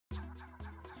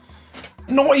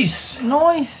Noise!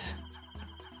 Noise!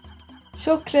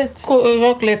 Chocolate!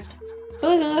 Chocolate!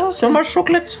 So much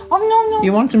chocolate!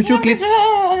 You want some chocolate?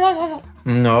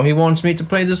 No, he wants me to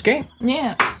play this game.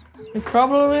 Yeah, it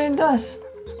probably does.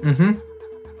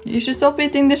 You should stop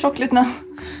eating the chocolate now.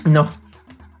 No.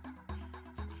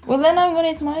 Well, then I'm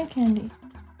gonna eat my candy.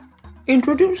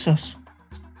 Introduce us.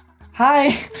 Hi.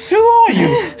 Who are you?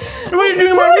 What are you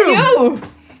doing in my room? You?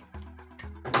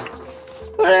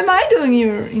 What am I doing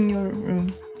in your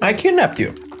room? I kidnapped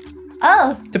you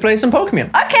Oh. to play some Pokemon.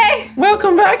 Okay.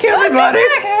 Welcome back, everybody.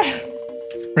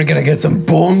 We're gonna get some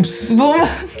bombs. Boom.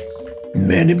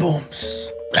 Many bombs.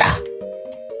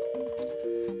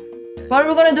 What are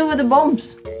we gonna do with the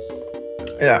bombs?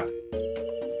 Yeah.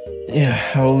 Yeah,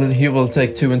 he will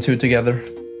take 2 and 2 together.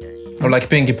 Or like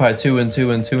Pinkie Pie, 2 and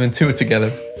 2 and 2 and 2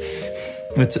 together.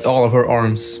 With all of her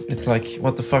arms. It's like,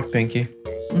 what the fuck, Pinkie?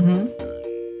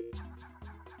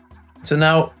 So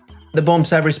now the bombs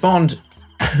have respawned.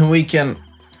 We can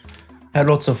have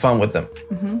lots of fun with them.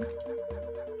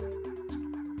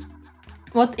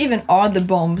 What even are the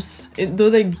bombs? Do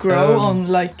they grow on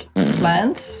like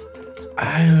plants?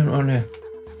 I don't know.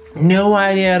 No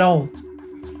idea at all.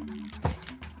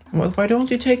 Well, why don't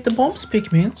you take the bombs,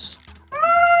 Pikmins?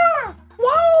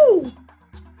 Wow!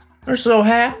 They're so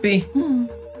happy.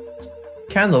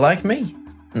 Kinda like me.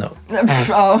 No.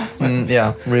 Oh.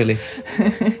 Yeah, really.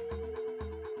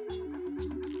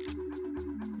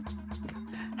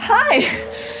 Hi!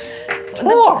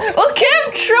 Talk! Okay,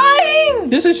 I'm trying!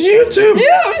 This is YouTube!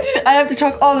 I have to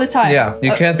talk all the time. Yeah,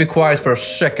 you can't be quiet for a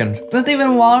second. Not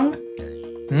even one?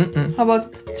 How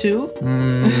about 2?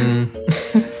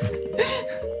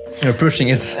 You're pushing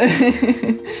it.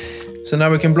 So now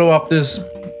we can blow up this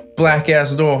black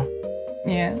ass door.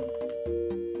 Yeah.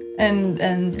 And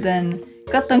then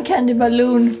cotton candy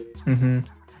balloon.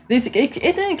 Isn't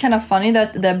it kind of funny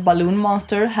that the balloon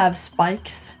monster have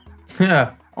spikes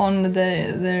Yeah, on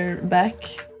their back?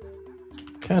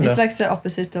 kinda. It's like the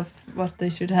opposite of what they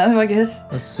should have, I guess.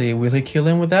 Let's see, will he kill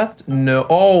him with that? No,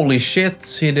 holy shit,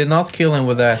 he did not kill him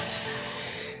with that.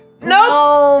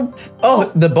 Nope.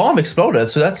 Oh, the bomb exploded,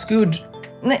 so that's good.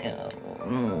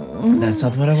 That's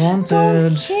not what I wanted.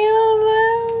 Don't kill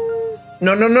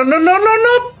them.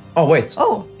 No. Oh, wait.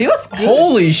 Oh, he was good.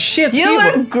 Holy shit. You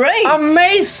were great.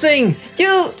 Amazing.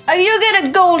 You get a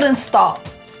golden star.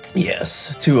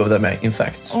 Yes, 2 of them, in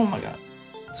fact. Oh my god.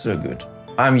 So good.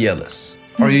 I'm jealous.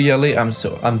 Are you jelly? I'm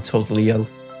totally yellow.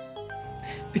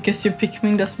 Because your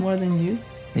Pikmin does more than you.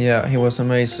 Yeah, he was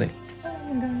amazing.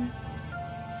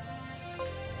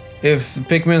 If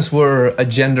Pikmins were a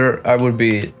gender, I would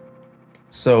be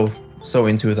so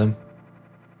into them.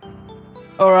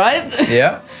 All right.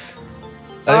 Yeah.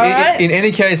 Alright. In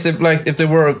any case, if they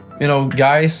were,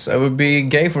 guys, I would be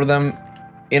gay for them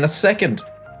in a second.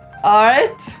 All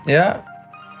right. Yeah.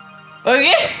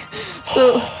 Okay.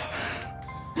 So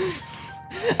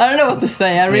I don't know what to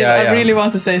say. I really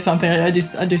want to say something. I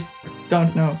just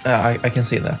don't know. I can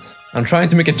see that. I'm trying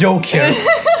to make a joke here.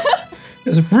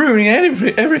 It's ruining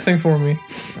everything for me.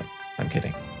 I'm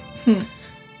kidding.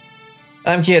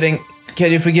 I'm kidding.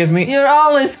 Can you forgive me? You're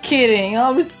always kidding.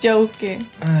 Always joking.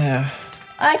 Yeah.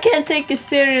 I can't take you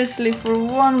seriously for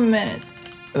 1 minute.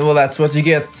 Well, that's what you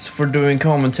get for doing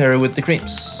commentary with the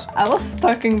Crimz. I was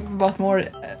talking about more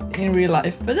in real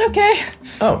life, but okay.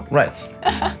 Oh, right.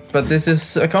 But this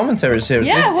is a commentary series.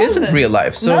 Yeah, This isn't real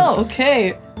life, so... No,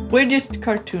 okay. We're just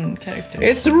cartoon characters.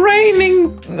 It's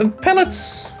raining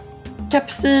pellets.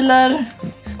 Kapsyler.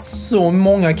 Så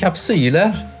många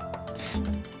kapsyler.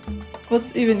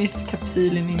 What's even is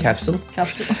capsule in English? Capsule?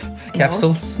 Capsule.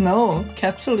 Capsules? No,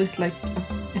 capsule is like...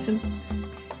 Isn't...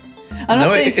 I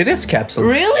don't think... it is capsules.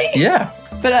 Really? Yeah.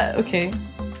 But, okay.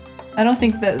 I don't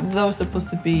think that those are supposed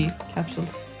to be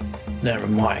capsules. Never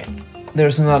mind.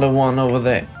 There's another one over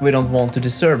there. We don't want to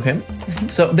disturb him.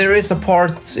 So there is a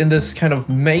part in this kind of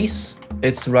maze.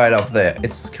 It's right up there.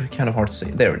 It's kind of hard to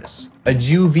see. There it is. A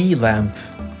UV lamp.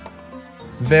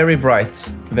 Very bright,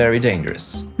 very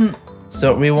dangerous.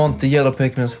 So we want the yellow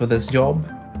Pikmins for this job.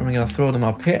 And we're gonna throw them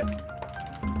up here.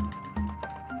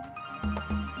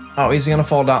 Oh, he's gonna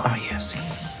fall down. Oh, yes.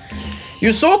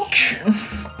 You suck!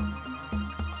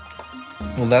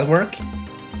 Will that work?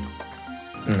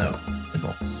 No, it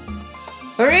won't.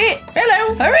 Hurry!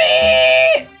 Hello!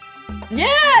 Hurry! Yeah!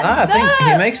 I think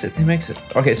he makes it. He makes it.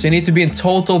 Okay, so you need to be in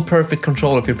total perfect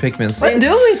control of your Pikmin. But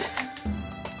do it!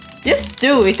 Just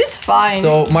do it. It's fine.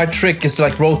 So my trick is to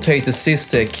like rotate the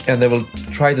C-stick and they will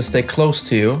try to stay close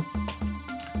to you.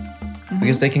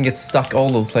 Because they can get stuck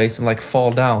all over the place and like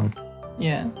fall down.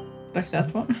 Yeah, like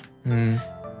that one.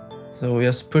 So we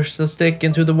just push the stick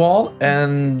into the wall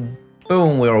and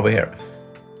boom, we're over here.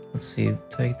 Let's see,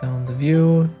 take down the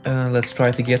view, and let's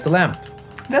try to get the lamp.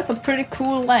 That's a pretty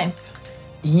cool lamp.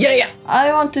 Yeah!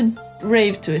 I want to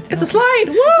rave to it. It's a slide!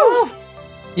 Woo!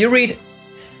 You read.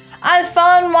 I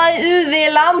found my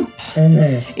UV lamp.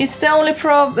 It's the only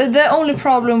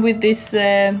problem with this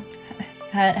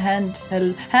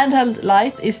handheld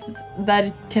light is that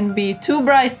it can be too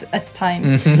bright at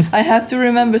times. I have to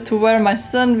remember to wear my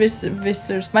sunglasses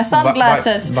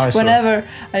whenever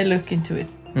I look into it.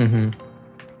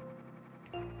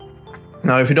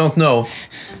 Now, if you don't know,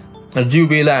 a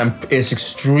UV lamp is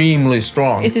extremely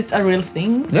strong. Is it a real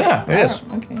thing? Yeah, it is.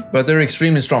 Okay. But they're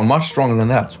extremely strong, much stronger than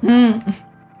that.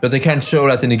 But they can't show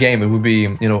that in the game. It would be,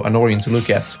 you know, annoying to look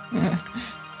at.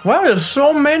 Wow, there's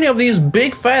so many of these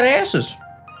big fat asses.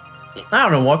 I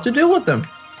don't know what to do with them.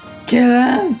 Kill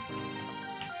them.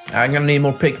 I'm gonna need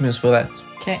more Pikmins for that.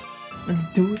 Okay, let's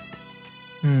do it.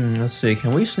 Let's see.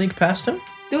 Can we sneak past them?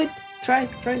 Do it. Try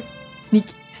it.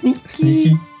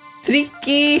 Sneaky.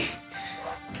 Tricky.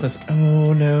 Let's.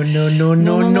 Oh no!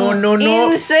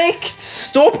 Insects.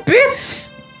 Stop it!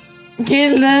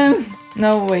 Kill them.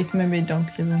 No, wait. Maybe don't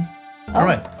kill them. Oh. All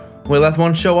right. Will that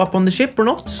one show up on the ship or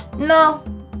not? No.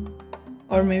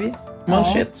 Or maybe. Well,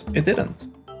 shit. It didn't.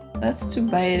 That's too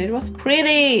bad. It was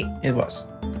pretty. It was.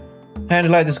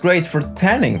 Handlight is great for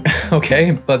tanning,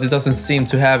 okay, but it doesn't seem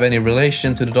to have any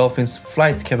relation to the dolphin's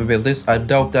flight capabilities. I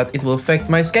doubt that it will affect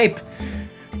my escape.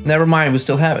 Never mind, we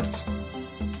still have it.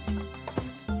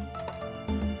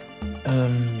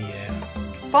 Yeah.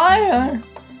 Fire.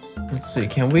 Let's see,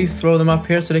 can we throw them up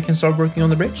here so they can start working on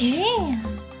the bridge? Yeah.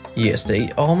 Yes,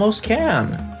 they almost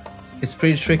can. It's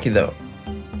pretty tricky though.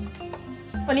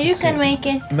 Well, you can make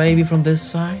it. Maybe from this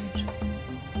side?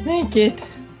 Make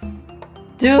it.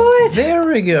 Do it. There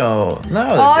we go.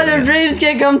 Now all your dreams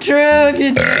can come true if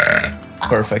you do.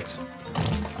 Perfect.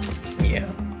 Yeah.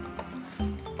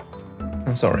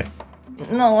 I'm sorry.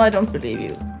 No, I don't believe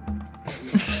you.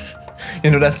 You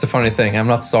know, that's the funny thing. I'm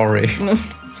not sorry.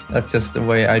 That's just the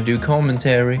way I do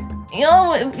commentary.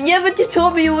 Yeah, but you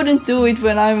told me you wouldn't do it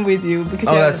when I'm with you.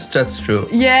 Because that's true.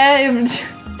 Yeah, you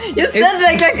said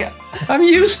like... I'm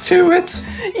used to it.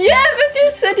 Yeah, but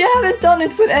you said you haven't done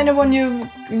it with anyone you've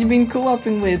been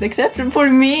co-oping with, except for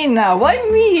me now. Why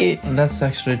me? That's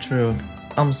actually true.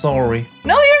 I'm sorry.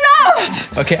 No, you're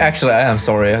not! Okay, actually, I am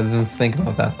sorry. I didn't think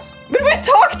about that. But we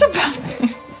talked about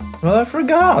this. Well, I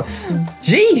forgot.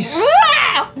 Jeez!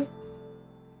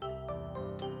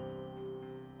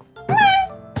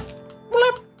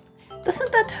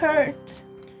 Doesn't that hurt?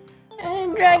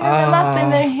 And dragging them up in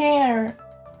their hair.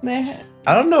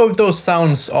 I don't know if those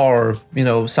sounds are, you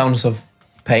know, sounds of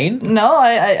pain. No,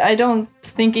 I don't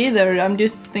think either. I'm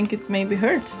just think it maybe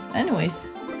hurts. Anyways.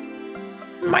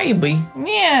 Maybe.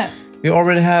 Yeah. We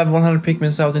already have 100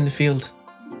 Pikmins out in the field.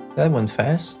 That went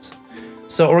fast.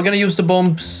 So we're gonna use the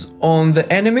bombs on the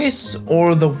enemies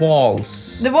or the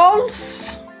walls? The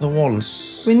walls. The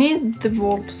walls. We need the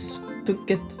walls to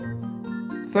get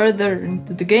further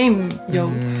into the game,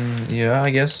 yo. Yeah, I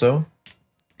guess so.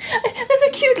 That's so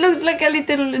cute. Looks like a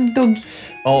little dog.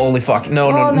 Oh, holy fuck. No.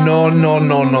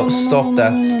 Stop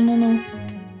that. No.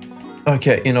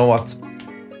 Okay, you know what?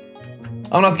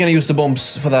 I'm not gonna use the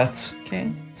bombs for that.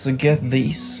 Okay. So get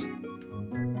these.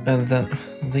 And then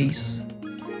these.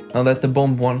 Now let the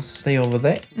bomb ones stay over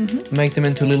there. Make them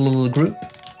into a little group.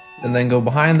 And then go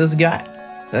behind this guy.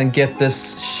 And get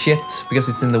this shit because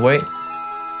it's in the way.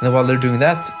 And then while they're doing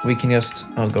that, we can just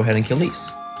go ahead and kill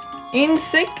these.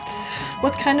 Insects?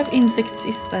 What kind of insects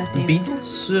is that?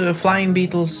 Beetles? Flying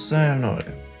beetles? I don't know.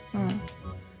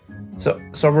 So,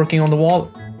 start working on the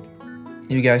wall.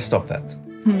 You guys stop that.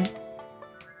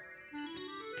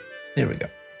 There we go.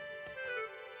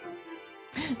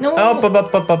 No. Up.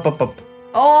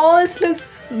 Oh, it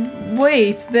looks...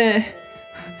 Wait, the...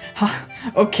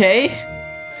 Okay.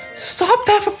 Stop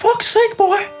that for fuck's sake,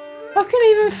 boy! How can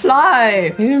he even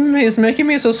fly? He's making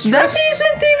me so stressed. That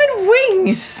isn't even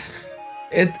wings!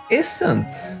 It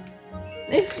isn't.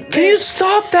 Can you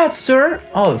stop that, sir?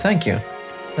 Oh, thank you.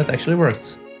 That actually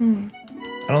worked.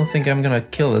 I don't think I'm gonna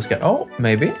kill this guy. Oh,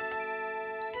 maybe.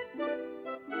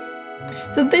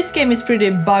 So this game is pretty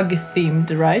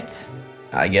bug-themed, right?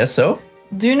 I guess so.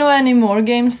 Do you know any more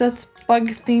games that's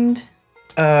bug-themed?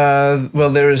 Well,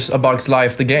 there is A Bug's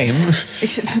Life, the game.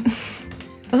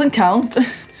 Doesn't count.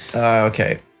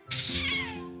 Okay.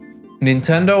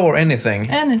 Nintendo or anything?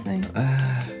 Anything.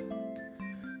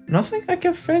 Nothing I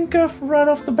can think of right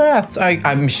off the bat.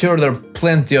 I'm sure there are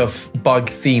plenty of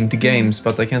bug-themed games,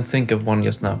 but I can't think of one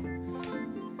just now.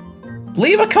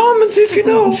 Leave a comment if you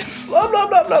know. Blah, blah,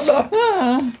 blah, blah,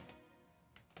 blah.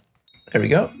 There we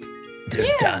go.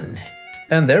 They're done.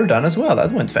 And they're done as well.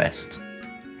 That went fast.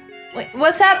 Wait,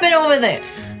 what's happening over there?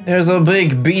 There's a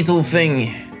big beetle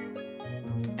thing.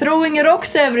 Throwing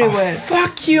rocks everywhere. Oh,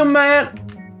 fuck you, man.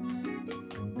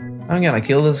 I'm gonna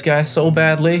kill this guy so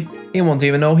badly, he won't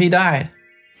even know he died.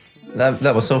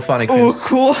 That was so funny, Crimz. Oh,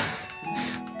 cool.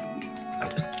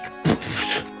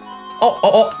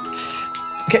 Oh.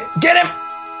 Okay, get him!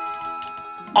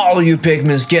 All you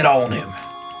Pikmins, get on him.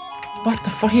 What the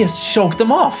fuck? He has choked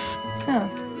them off. Huh.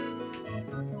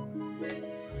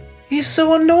 He's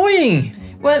so annoying.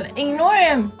 Well, ignore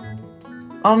him.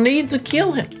 I'll need to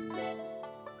kill him.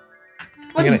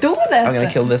 What do that? I'm gonna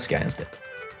kill this guy instead.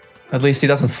 At least he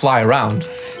doesn't fly around.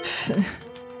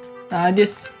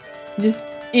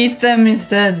 Just eat them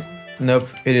instead. Nope,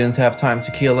 he didn't have time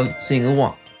to kill a single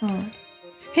one. Oh.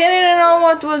 He didn't know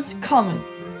what was coming.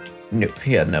 Nope,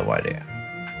 he had no idea.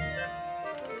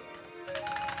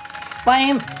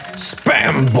 Spam.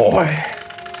 Spam boy.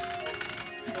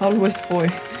 Always boy.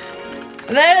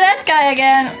 There's that guy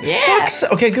again. Yeah. Fuck's.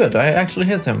 Okay, good. I actually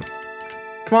hit him.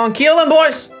 Come on, kill him,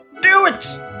 boys. Do it.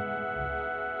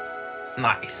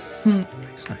 Nice.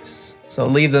 Nice. So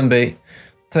leave them be.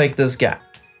 Take this guy.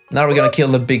 Now we're gonna kill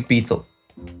the big beetle.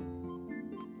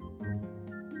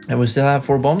 And we still have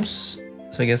 4 bombs.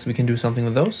 So I guess we can do something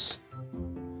with those.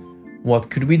 What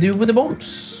could we do with the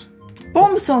bombs?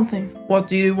 Bomb something. What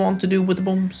do you want to do with the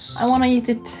bombs? I wanna eat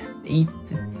it. Eat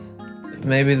it.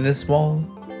 Maybe this wall.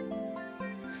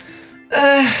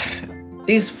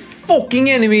 These fucking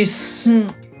enemies.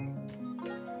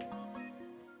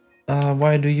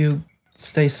 Why do you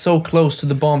stay so close to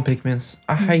the bomb, Pikmins?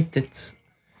 I hate it.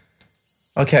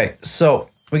 Okay, so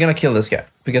we're gonna kill this guy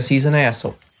because he's an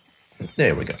asshole.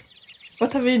 There we go.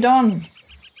 What have you done?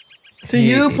 To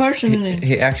you personally?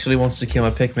 He actually wants to kill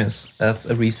my Pikmins. That's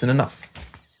a reason enough.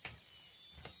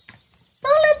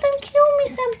 Don't let them kill me,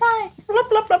 senpai. Blah,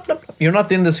 blah, blah, blah, blah. You're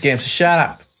not in this game, so shut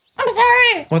up. I'm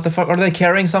sorry. What the fuck? Are they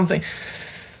carrying something?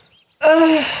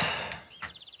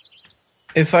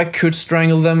 If I could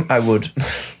strangle them, I would.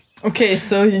 Okay,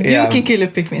 so you can kill the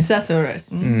Pikmins. That's alright.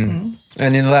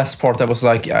 And in the last part, I was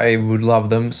like, I would love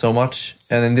them so much.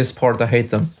 And in this part, I hate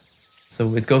them.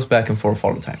 So it goes back and forth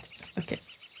all the time. Okay.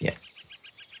 Yeah.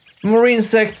 More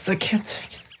insects, I can't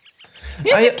take it.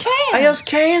 Yes, you can. I just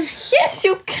can't. Yes,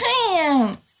 you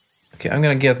can. Okay, I'm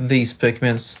gonna get these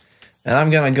Pikmins. And I'm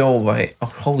gonna go away. Oh,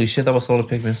 holy shit, that was a lot of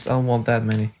Pikmins. I don't want that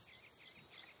many.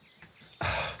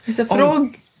 It's a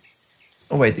frog.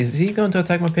 Oh, wait, is he going to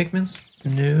attack my Pikmins?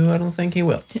 No, I don't think he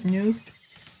will. Nope.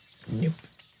 Nope.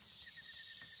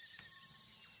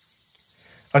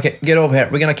 Okay, get over here.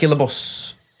 We're gonna kill the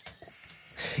boss.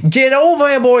 Get over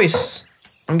here, boys!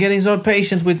 I'm getting so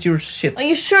impatient with your shit. Are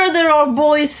you sure they're all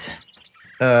boys?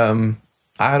 I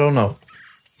don't know.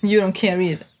 You don't care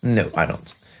either. No, I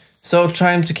don't. So,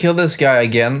 time to kill this guy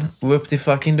again. Whoop de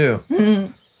fucking do.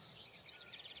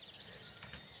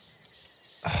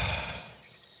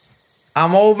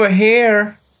 I'm over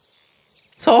here.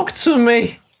 Talk to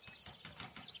me.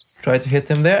 Try to hit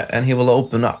him there and he will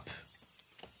open up.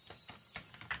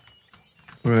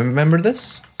 Remember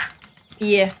this?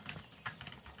 Yeah.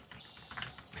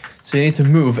 So you need to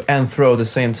move and throw at the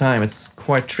same time. It's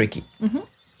quite tricky.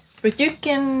 But you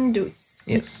can do it.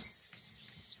 Yes.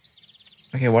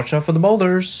 Okay, watch out for the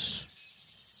boulders.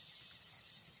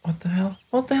 What the hell?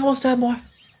 What the hell was that, boy?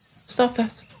 Stop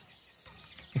that.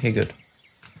 Okay, good.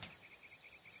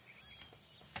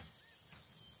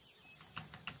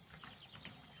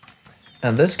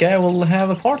 And this guy will have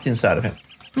a part inside of him.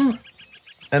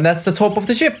 And that's the top of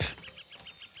the ship.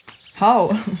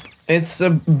 How? It's a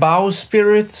bow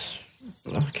spirit.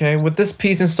 Okay, with this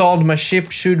piece installed, my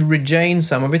ship should regain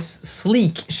some of its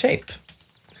sleek shape.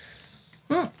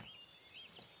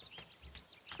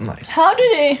 Nice. How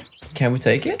did he? Can we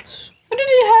take it? How did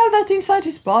he have that inside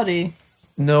his body?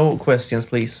 No questions,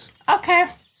 please. Okay.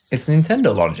 It's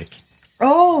Nintendo logic.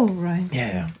 Oh, right.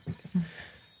 Yeah.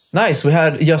 Nice, we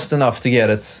had just enough to get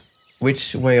it.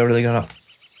 Which way are they gonna...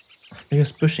 They're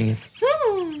just pushing it.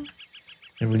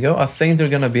 There we go. I think they're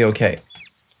gonna be okay.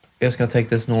 They're just gonna take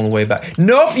this normal way back.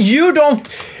 Nope, you don't...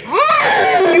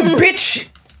 You bitch!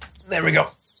 There we go.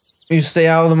 You stay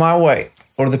out of my way.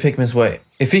 Or the Pikmin's way.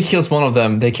 If he kills one of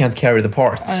them, they can't carry the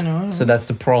part. I know. So that's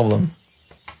the problem.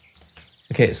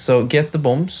 Okay, so get the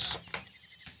bombs.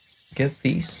 Get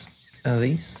these. And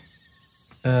these.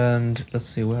 And let's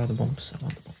see, where are the bombs? I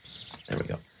want the bombs. There we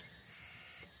go.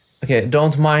 Okay,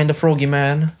 don't mind the froggy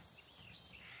man.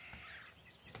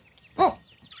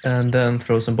 And then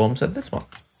throw some bombs at this one.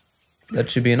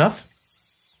 That should be enough.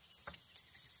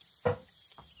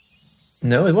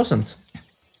 No, it wasn't.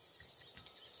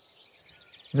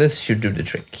 This should do the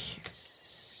trick.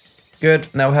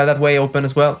 Good, now we have that way open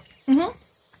as well.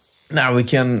 Now we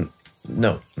can...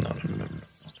 No.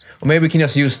 Or maybe we can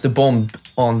just use the bomb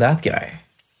on that guy.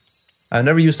 I've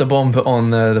never used a bomb on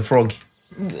the frog.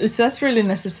 Is that really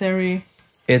necessary?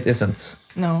 It isn't.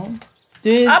 No.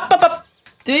 Do you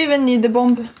even need the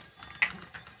bomb?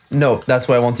 No, that's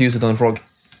why I want to use it on the frog.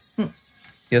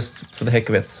 Just for the heck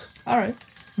of it. Alright.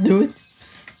 Do it.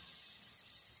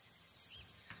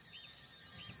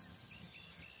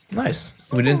 Nice.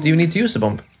 We didn't even need to use the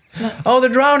bomb. No. Oh, they're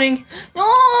drowning!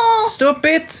 No!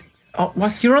 Stupid! Oh,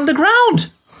 what? You're on the ground!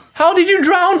 How did you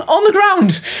drown on the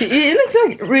ground? It looks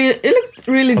like it looked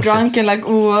really drunk shit. And like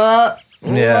what?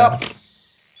 Yeah.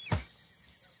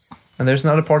 And there's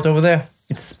another part over there.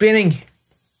 It's spinning.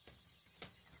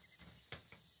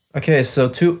 Okay, so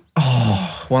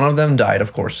one of them died,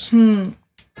 of course. We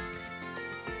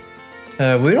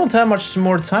don't have much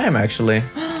more time, actually.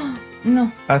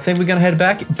 No. I think we're gonna head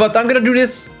back, but I'm gonna do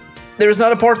this. There's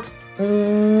another part.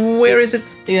 Where is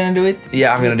it? You're gonna do it?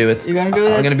 Yeah, I'm gonna do it. You're gonna do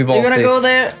it? I'm gonna be ballsy. You're gonna go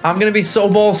there? I'm gonna be so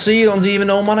ballsy, you don't even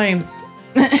know my name.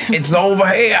 It's over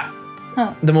here.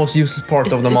 Huh. The most useless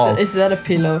part of them all. Is that a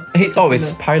pillow?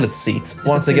 It's pilot seat.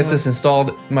 Once I get this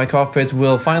installed, my cockpit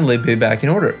will finally be back in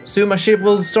order. Soon my ship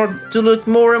will start to look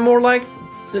more and more like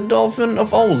the dolphin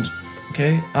of old.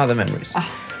 Okay, the memories.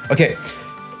 Okay,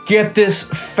 get this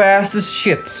fast as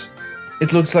shit.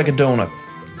 It looks like a donut.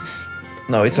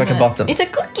 No, it's like a button. It's a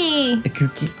cookie. A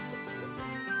cookie.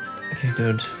 Okay,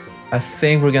 good. I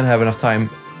think we're gonna have enough time,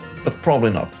 but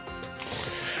probably not.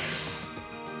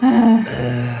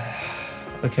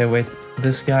 Okay, wait.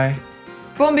 This guy.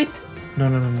 Bomb it. No.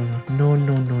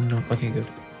 Okay, good.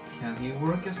 Can he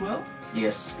work as well?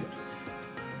 Yes, good.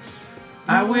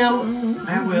 I will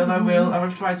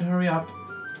try to hurry up.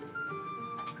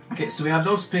 Okay, so we have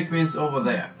those Pikmins over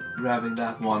there, grabbing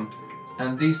that one.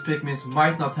 And these Pikmins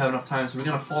might not have enough time, so we're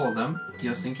gonna follow them,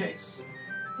 just in case.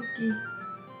 Okay.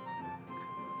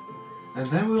 And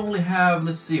then we only have,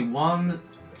 let's see, 1,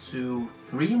 2,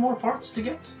 3 more parts to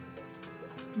get.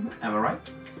 Am I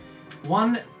right?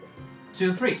 1,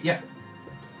 2, 3, yeah.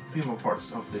 3 more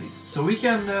parts of these. So we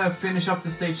can finish up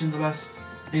the stage in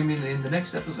the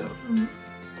next episode.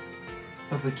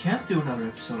 But we can't do another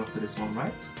episode after this one,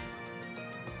 right?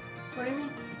 What do you mean?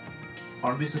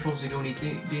 Aren't we supposed to go and eat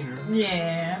dinner?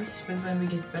 Yes, but when we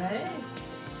get back.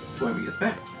 When we get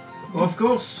back? Well, of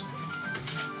course.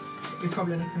 We're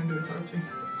probably not going to do it, are we?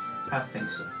 I think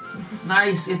so.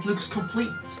 Nice, it looks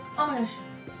complete. Oh yes.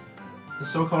 The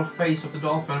so-called face of the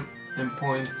dolphin, in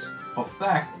point of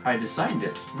fact, I designed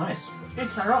it. Nice.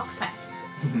 It's a rock fact.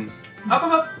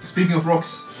 Up. Speaking of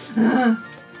rocks. Okay,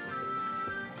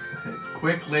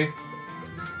 quickly.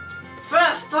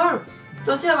 Faster!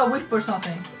 Don't you have a whip or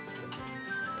something?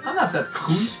 I'm not that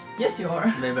cool. Yes, you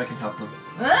are. Maybe I can help them.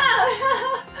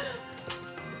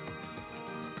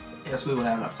 Yes, we will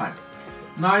have enough time.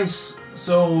 Nice.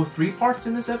 So 3 parts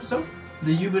in this episode: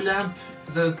 the UV lamp,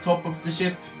 the top of the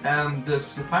ship, and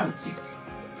this pilot seat.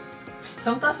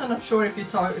 Sometimes I'm not sure if it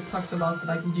talks about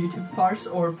like YouTube parts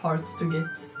or parts to get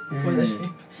for the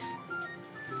ship.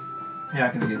 Yeah, I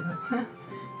can see that.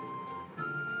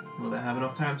 Will I have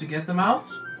enough time to get them out?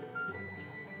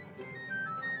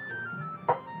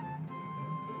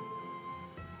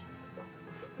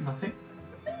 Nothing.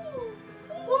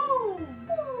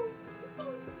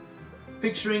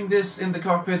 Picturing this in the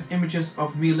cockpit, images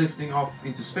of me lifting off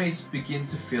into space begin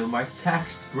to fill my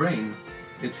taxed brain.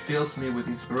 It fills me with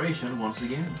inspiration once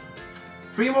again.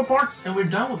 3 more parts and we're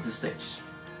done with this stage.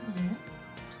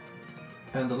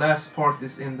 And the last part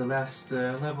is in the last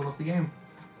level of the game.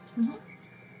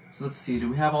 So let's see, do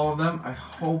we have all of them? I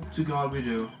hope to God we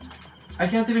do. I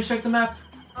can't even check the map.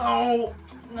 Oh!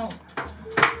 No.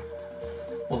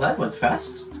 Well, that went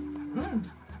fast.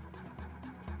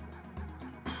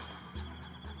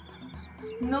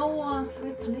 No ones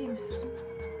with leaves.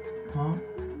 Huh?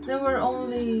 There were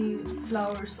only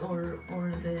flowers or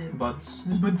the Buds.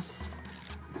 buds.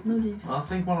 No leaves. I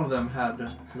think one of them had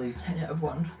leaves. Yeah,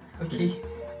 one. Okay.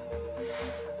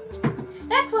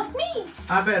 That was me!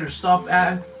 I better stop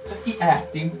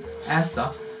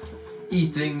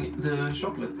eating the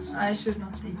chocolates. I should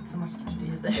not eat so much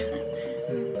candy either.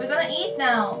 We're gonna eat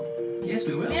now. Yes,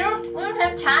 we will. We don't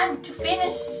have time to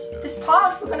finish this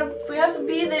part. We have to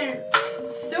be there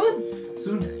soon.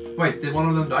 Soon. Wait, did one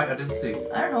of them die? I didn't see.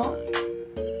 I don't know.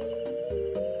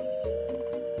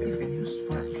 It's been used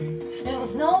for it, okay?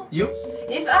 No. You?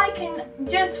 If I can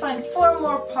just find 4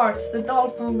 more parts, the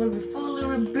dolphin will be fully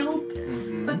rebuilt.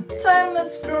 But time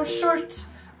has grown short.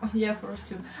 Oh, yeah, for us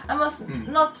too. I must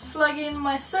not flag in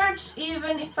my search,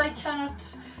 even if I cannot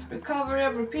recover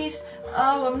every piece.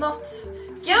 I will not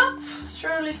yup,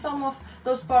 surely some of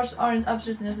those parts aren't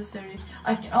absolutely necessary.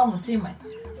 I can almost see my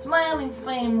smiling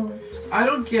family. I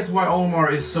don't get why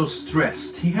Olmar is so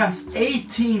stressed. He has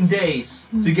 18 days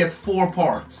to get 4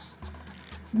 parts.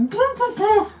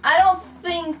 I don't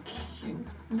think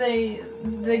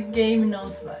the game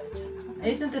knows that.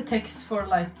 Isn't the text for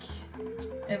like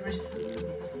every...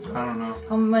 I don't know.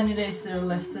 How many days there are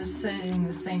left? They're saying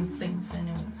the same things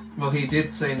anyway. Well, he did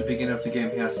say in the beginning of the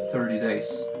game he has 30 days.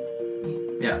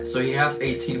 Yeah, so he has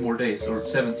 18 more days, or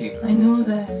 17. I know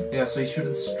that. Yeah, so he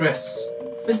shouldn't stress.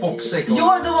 But fuck's sake.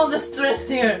 You're the one that's stressed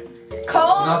here.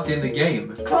 Calm. Not in the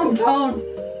game. Calm down.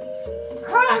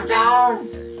 Calm down.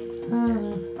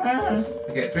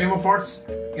 Okay, 3 more parts.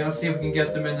 Gonna see if we can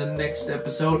get them in the next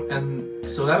episode, and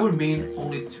so that would mean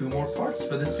only 2 more parts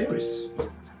for this series.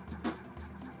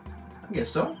 I guess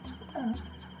so.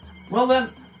 Well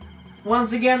then,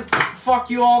 once again, fuck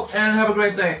you all and have a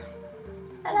great day.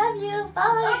 I love you. Bye.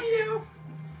 Love you.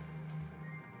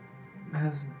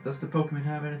 Does the Pokemon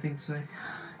have anything to say?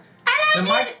 I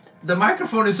love you. The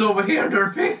microphone is over here,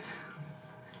 Derpy.